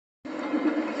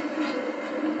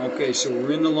Okay, so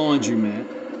we're in the laundromat.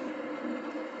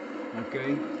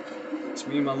 Okay? It's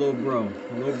me and my little bro,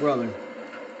 my little brother.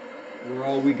 We're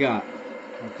all we got.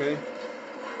 Okay?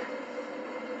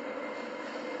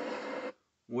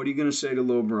 What are you gonna say to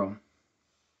little bro?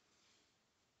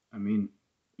 I mean,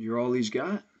 you're all he's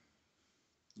got.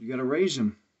 You gotta raise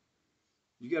him.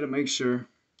 You gotta make sure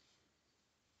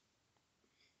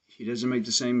he doesn't make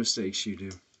the same mistakes you do.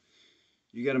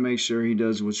 You gotta make sure he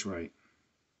does what's right.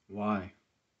 Why?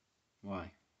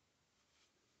 Why?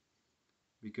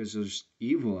 Because there's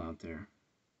evil out there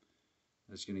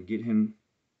that's gonna get him,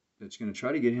 that's gonna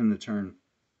try to get him to turn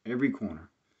every corner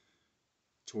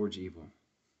towards evil.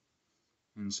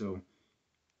 And so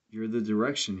you're the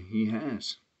direction he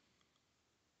has.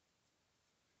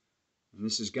 And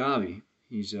this is Gawvi.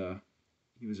 He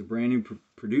was a brand new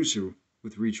producer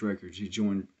with Reach Records. He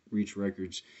joined Reach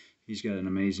Records. He's got an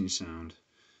amazing sound.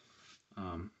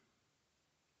 Um,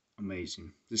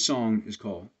 Amazing. The song is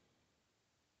called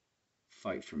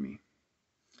 "Fight for Me,"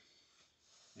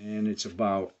 and it's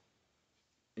about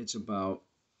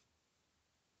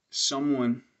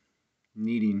someone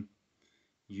needing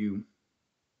you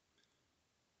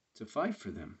to fight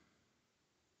for them,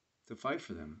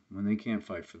 when they can't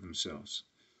fight for themselves.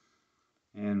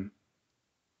 And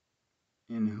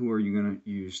who are you going to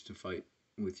use to fight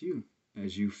with you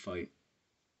as you fight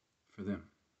for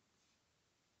them?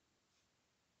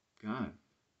 God,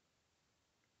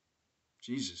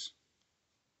 Jesus,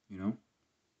 you know,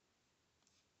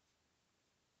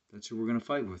 that's who we're going to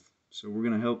fight with. So we're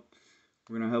going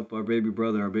to help our baby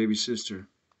brother, our baby sister,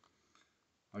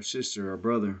 our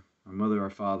brother, our mother, our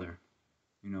father,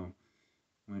 you know,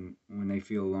 when they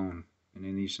feel alone and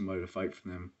they need somebody to fight for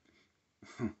them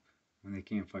when they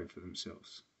can't fight for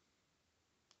themselves.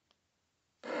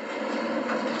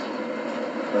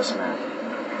 Listen, man,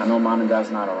 I know mom and dad's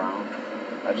not around.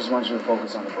 I just want you to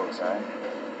focus on the books, all right?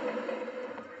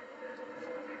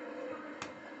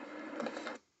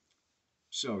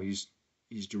 So he's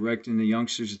directing the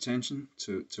youngster's attention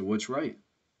to what's right.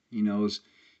 He knows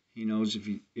if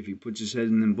he puts his head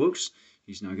in them books,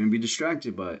 he's not going to be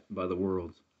distracted by the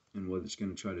world and what it's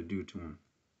going to try to do to him.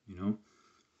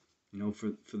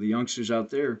 For the youngsters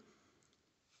out there,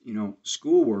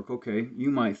 schoolwork. Okay, you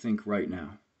might think right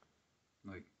now,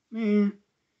 like, man,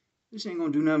 this ain't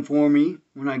gonna do nothing for me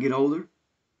when I get older.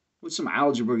 What's some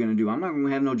algebra gonna do? I'm not gonna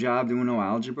have no job doing no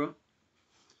algebra.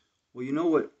 Well, you know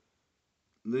what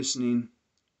listening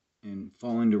and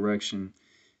following direction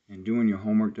and doing your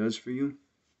homework does for you?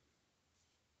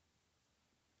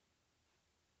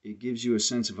 It gives you a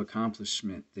sense of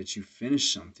accomplishment that you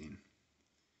finished something.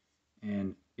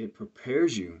 And it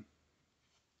prepares you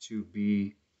to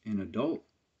be an adult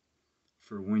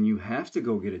for when you have to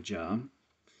go get a job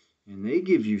and they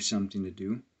give you something to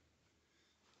do.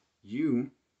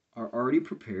 You are already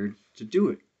prepared to do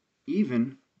it,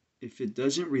 even if it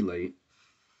doesn't relate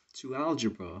to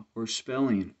algebra or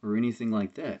spelling or anything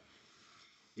like that.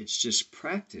 It's just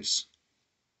practice.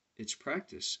 It's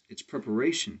practice. It's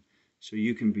preparation. So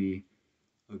you can be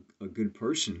a good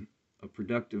person, a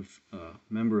productive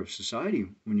member of society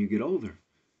when you get older.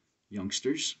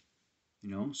 Youngsters,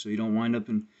 so you don't wind up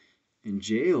in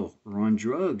jail or on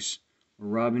drugs or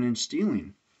robbing and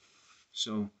stealing.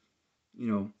 So,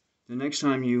 the next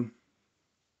time you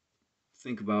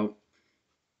think about,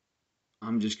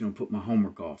 I'm just going to put my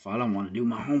homework off, I don't want to do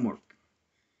my homework.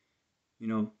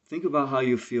 Think about how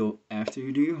you feel after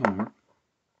you do your homework,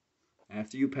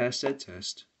 after you pass that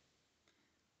test,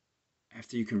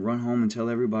 after you can run home and tell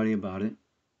everybody about it,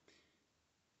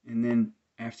 and then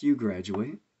after you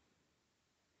graduate,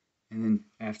 and then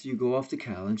after you go off to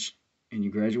college and you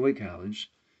graduate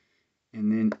college,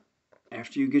 and then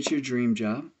after you get your dream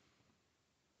job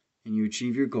and you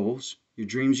achieve your goals, your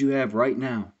dreams you have right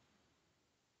now,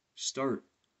 start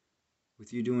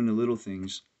with you doing the little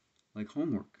things like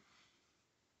homework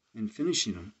and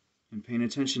finishing them and paying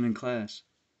attention in class,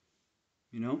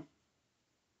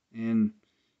 and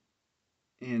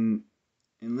and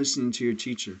listening to your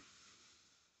teacher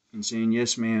and saying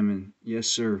yes ma'am and yes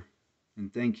sir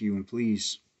and thank you and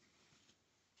please.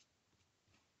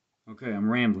 Okay, I'm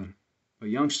rambling. But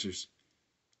youngsters,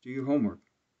 do your homework.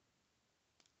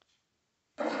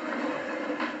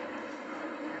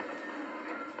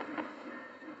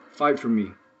 Fight for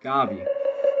Me, Gawvi,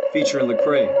 featuring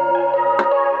Lecrae.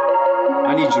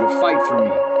 I need you to fight for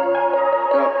me.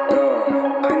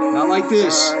 Not like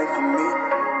this.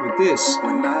 With this.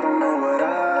 When I don't know what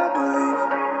I believe,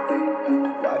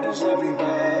 why does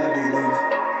everybody leave?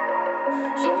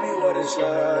 Show me what it's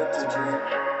like to dream.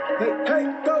 Hey, hey,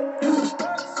 go. Hey,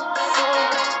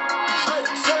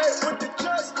 say it with the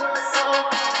chest.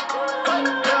 Hey,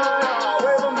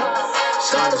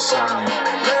 side to side.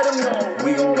 Let them know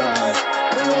We gon' ride,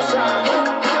 we gon' ride.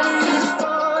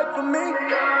 fight for me.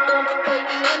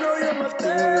 I know you're my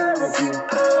therapy.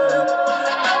 I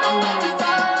won't be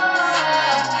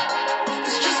fine.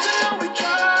 It's just to know we try.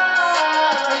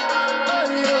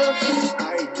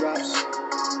 Eye drops.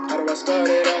 How do I start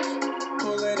it off?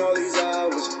 Pulling all these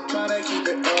hours, trying to keep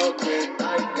it all quick.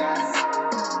 I got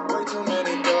way too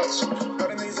many thoughts.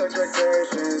 Putting these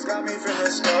expectations got me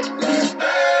feeling stuck like,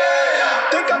 hey,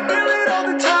 think I feel it all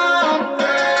the time.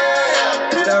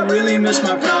 Hey, Did I really miss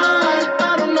my prime?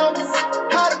 I don't know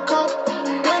how to cope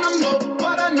when I'm low,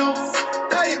 but I know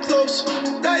that you're close,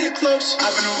 that you're close.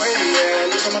 I've been away, yeah,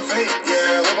 lose on my faith,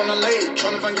 yeah, live on the lake,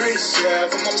 trying to find grace, yeah,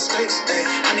 from my mistakes, hey,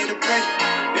 I need to pray,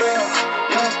 yeah,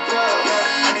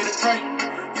 I need to pray,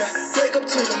 yeah, wake up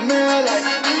to the mirror like,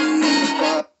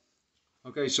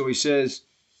 Okay, so he says,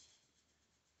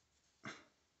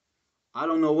 I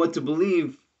don't know what to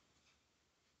believe,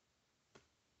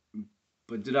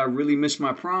 but did I really miss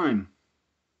my prime?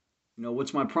 You know,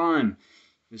 what's my prime?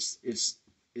 It's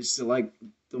like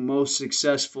the most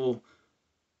successful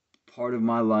part of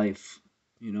my life.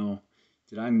 You know,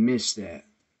 did I miss that?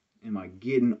 Am I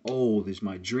getting old? Is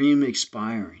my dream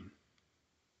expiring?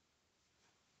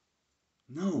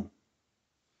 No.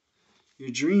 Your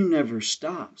dream never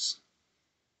stops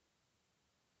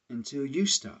until you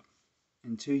stop,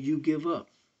 until you give up.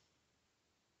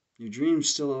 Your dream's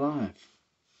still alive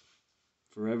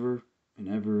forever and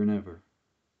ever and ever.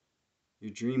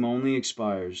 Your dream only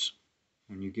expires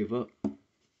when you give up.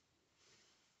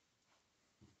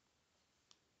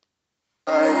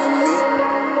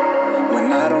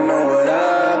 when I don't know what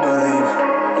I believe.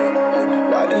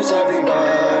 Why does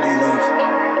everybody leave?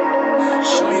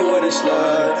 Show me what it's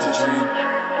like to dream.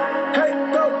 Hey,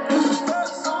 go.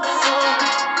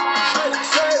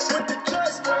 Say it with the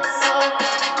chest.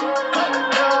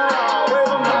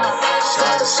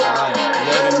 Side to side,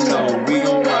 let them know we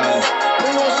gon' ride.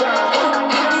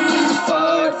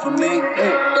 Fight for me,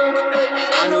 hey.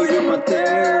 I know you're my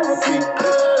therapy.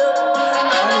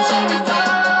 I just wanna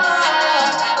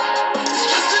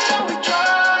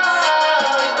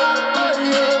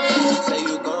Say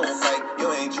you gon' fight, you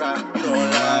ain't try, you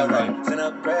don't lie right. Send a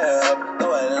prayer up, go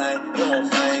a line, you won't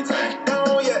find time.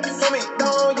 Don't yet, for me,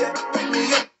 don't yet, pick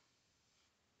me up.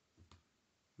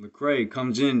 Lecrae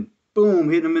comes in, boom,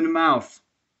 hit him in the mouth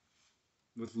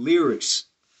with lyrics.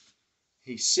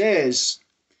 He says,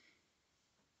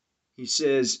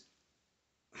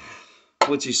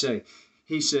 what's he say?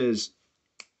 He says,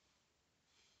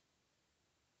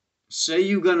 say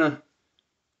you gonna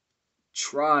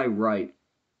try right.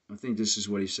 I think this is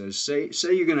what he says. Say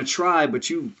you're gonna try, but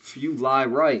you lie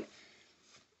right.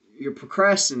 You're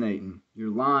procrastinating.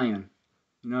 You're lying.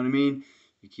 You know what I mean?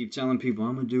 You keep telling people,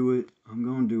 I'm gonna do it, I'm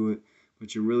gonna do it,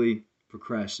 but you're really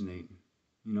procrastinating.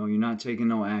 You know, you're not taking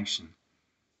no action.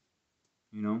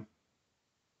 You know?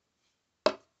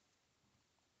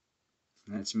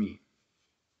 And that's me.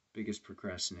 Biggest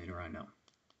procrastinator I know.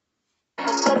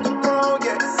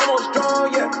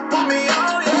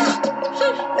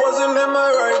 Wasn't in my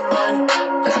right mind.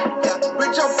 Yeah,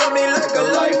 reach out for me like a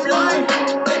lifeline.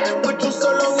 I've been with you so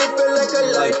long, it feel like a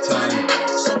lifetime.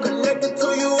 So connected to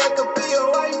you, I could be your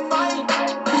Wi-Fi.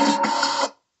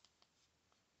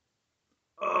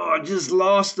 Oh, I just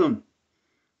lost him.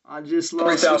 I just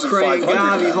lost Lecrae.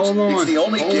 Gawvi, hold on. It's the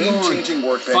only game-changing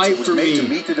workbench Fight was for made me. to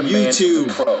meet the demands YouTube.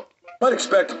 of the pro. Might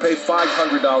expect to pay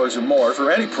 $500 or more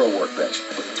for any pro workbench.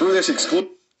 Through this exclusive...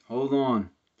 Hold on.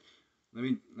 Let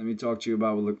me talk to you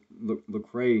about what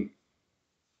Lecrae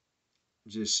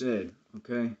just said,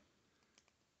 okay?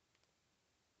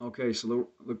 Okay, so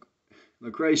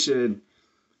Lecrae said,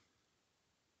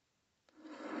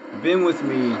 been with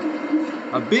me.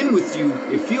 I've been with you.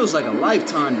 It feels like a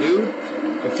lifetime, dude.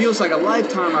 It feels like a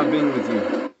lifetime I've been with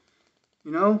you.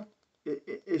 You know?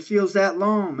 It feels that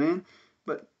long, man.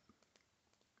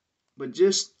 But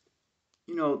just,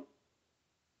 you know,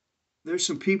 there's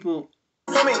some people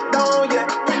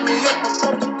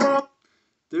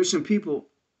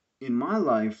in my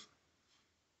life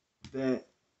that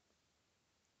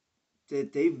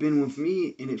they've been with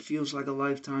me and it feels like a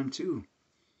lifetime too.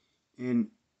 And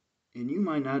you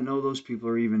might not know those people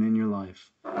are even in your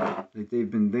life. Like they've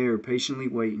been there patiently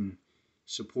waiting,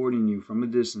 supporting you from a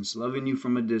distance, loving you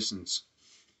from a distance.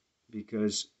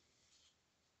 Because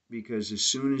as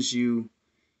soon as you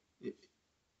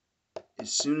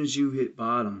hit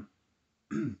bottom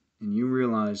and you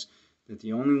realize that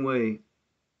the only way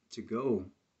to go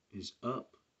is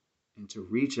up and to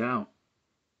reach out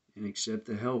and accept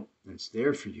the help that's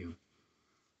there for you,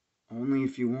 only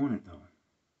if you want it though.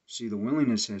 See, the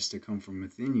willingness has to come from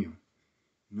within you.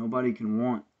 Nobody can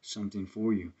want something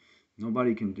for you.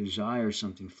 Nobody can desire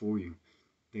something for you.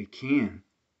 They can,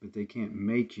 but they can't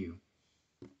make you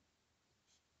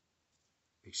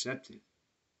accept it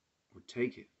or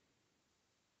take it.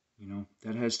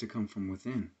 That has to come from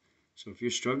within. So if you're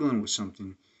struggling with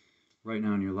something right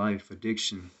now in your life,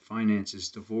 addiction, finances,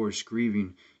 divorce,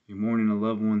 grieving, you're mourning a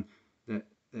loved one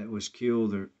that was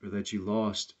killed or that you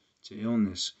lost to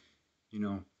illness,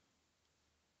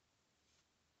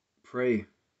 pray.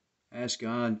 Ask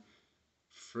God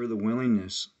for the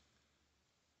willingness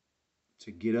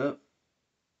to get up,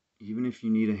 even if you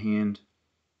need a hand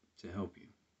to help you.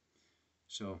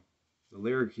 So the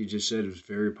lyric he just said was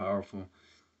very powerful.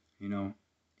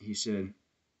 He said,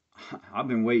 I've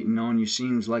been waiting on you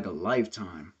seems like a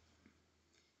lifetime.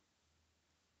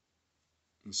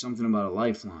 And something about a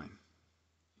lifeline.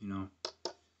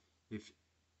 If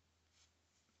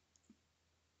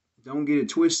don't get it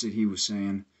twisted, he was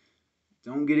saying.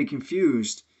 Don't get it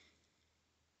confused.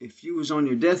 If you was on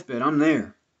your deathbed, I'm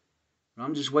there. But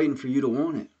I'm just waiting for you to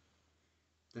want it.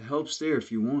 The help's there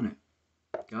if you want it.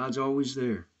 God's always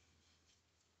there.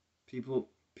 People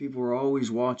are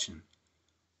always watching.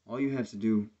 All you have to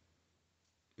do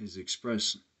is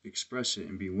express it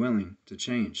and be willing to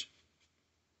change.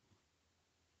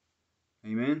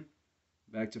 Amen?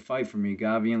 Back to Fight For Me,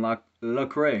 Gawvi and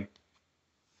Lecrae.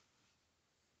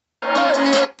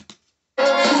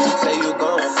 Say you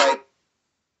gon' fight.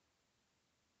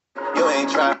 You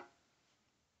ain't try.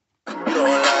 You don't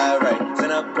lie right.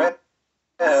 Send a prayer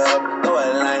up. Go a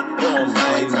line. You won't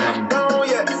fight. Don't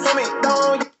yet. For me.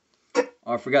 Don't yet.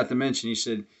 Oh, I forgot to mention, he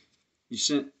said,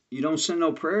 you don't send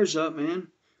no prayers up, man.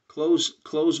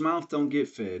 Closed mouth don't get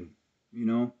fed.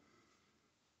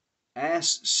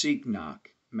 Ask, seek, knock.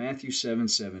 Matthew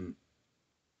 7:7.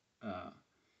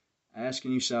 Ask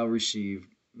and you shall receive.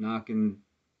 Knocking,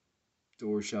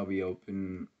 doors shall be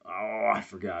open. Oh, I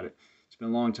forgot it. It's been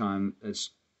a long time.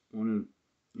 That's one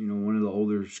of the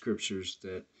older scriptures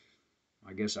that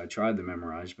I guess I tried to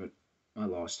memorize, but I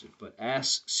lost it. But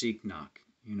ask, seek, knock.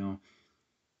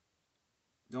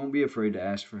 Don't be afraid to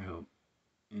ask for help,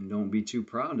 and don't be too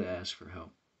proud to ask for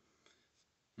help.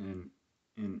 And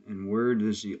where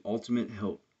does the ultimate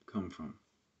help come from?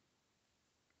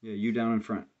 Yeah, you down in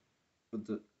front,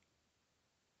 but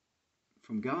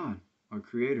from God, our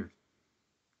Creator,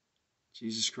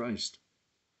 Jesus Christ,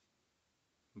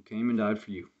 who came and died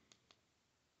for you.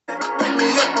 Pick me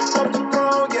up, I'm off the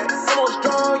ground, yeah. I'm on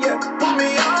strong, yeah. Put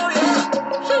me on, yeah.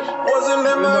 Wasn't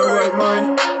in my right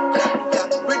mind. Yeah.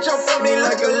 Reach out for me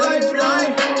like a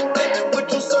lifeline.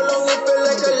 With you so long, it felt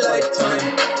like a lifetime.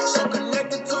 So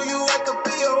connected to you, I could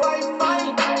be your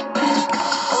Wi-Fi.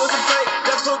 I was afraid,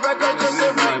 left so back, I just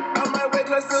said right. On my way,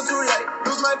 class feel too light.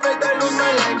 Lose my faith, I lose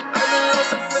my life. I've been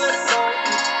lost and feeling low.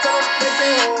 Tell them they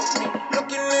can hold me.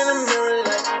 Looking in the mirror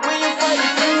like, when you fight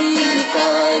for me, you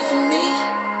fight for me.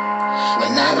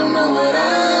 And I don't know what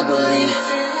I believe.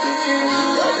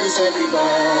 Why does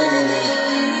everybody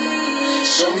leave?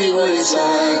 Show me what it's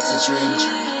like to dream.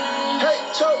 Hey,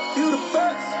 Joe, you the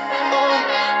best.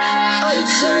 I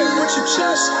say it with your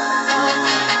chest. Hey,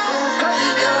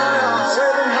 yeah,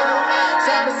 wave them high,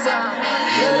 side to side.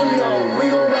 Let them know we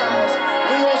gon' rise,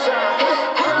 we gon' shine.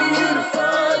 I need you to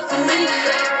fight for me.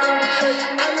 Hey,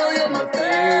 I know you're my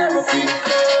therapy.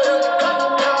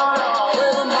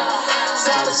 Wave them high,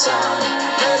 side to side.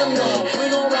 Let them know we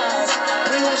gon' rise,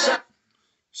 we gon' shine.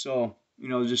 So,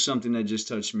 just something that just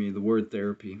touched me, the word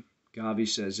therapy. Gawvi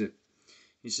says it.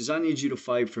 He says, I need you to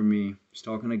fight for me. He's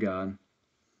talking to God.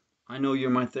 I know you're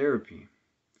my therapy.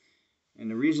 And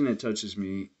the reason it touches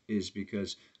me is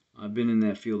because I've been in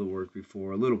that field of work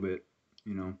before a little bit,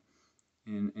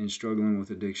 and struggling with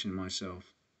addiction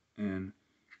myself. And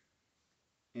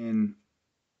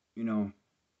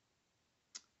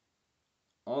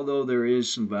although there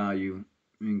is some value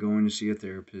in going to see a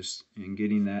therapist and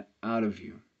getting that out of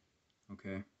you,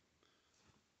 okay,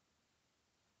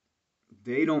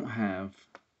 they don't have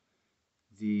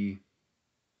the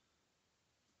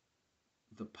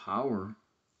power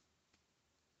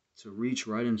to reach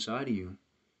right inside of you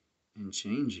and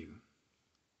change you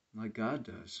like God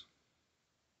does.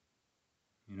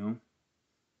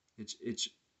 It's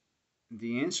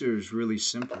the answer is really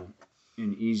simple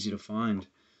and easy to find.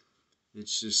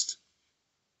 It's just,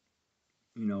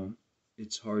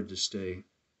 it's hard to stay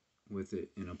with it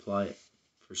and apply it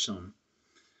for some.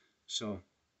 So,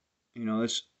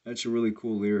 that's a really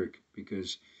cool lyric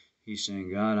because he's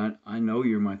saying, God, I know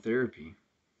you're my therapy.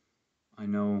 I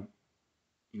know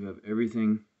you have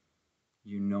everything.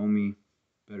 You know me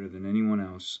better than anyone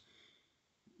else.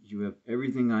 You have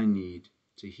everything I need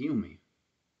to heal me.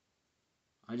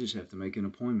 I just have to make an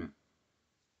appointment.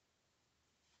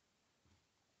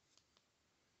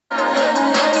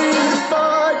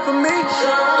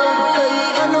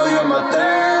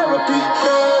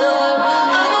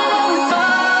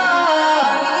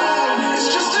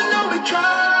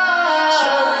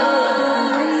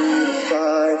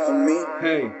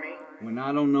 when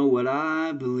I don't know what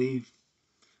I believe.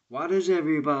 Why does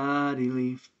everybody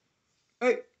leave?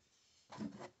 Hey!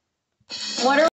 What are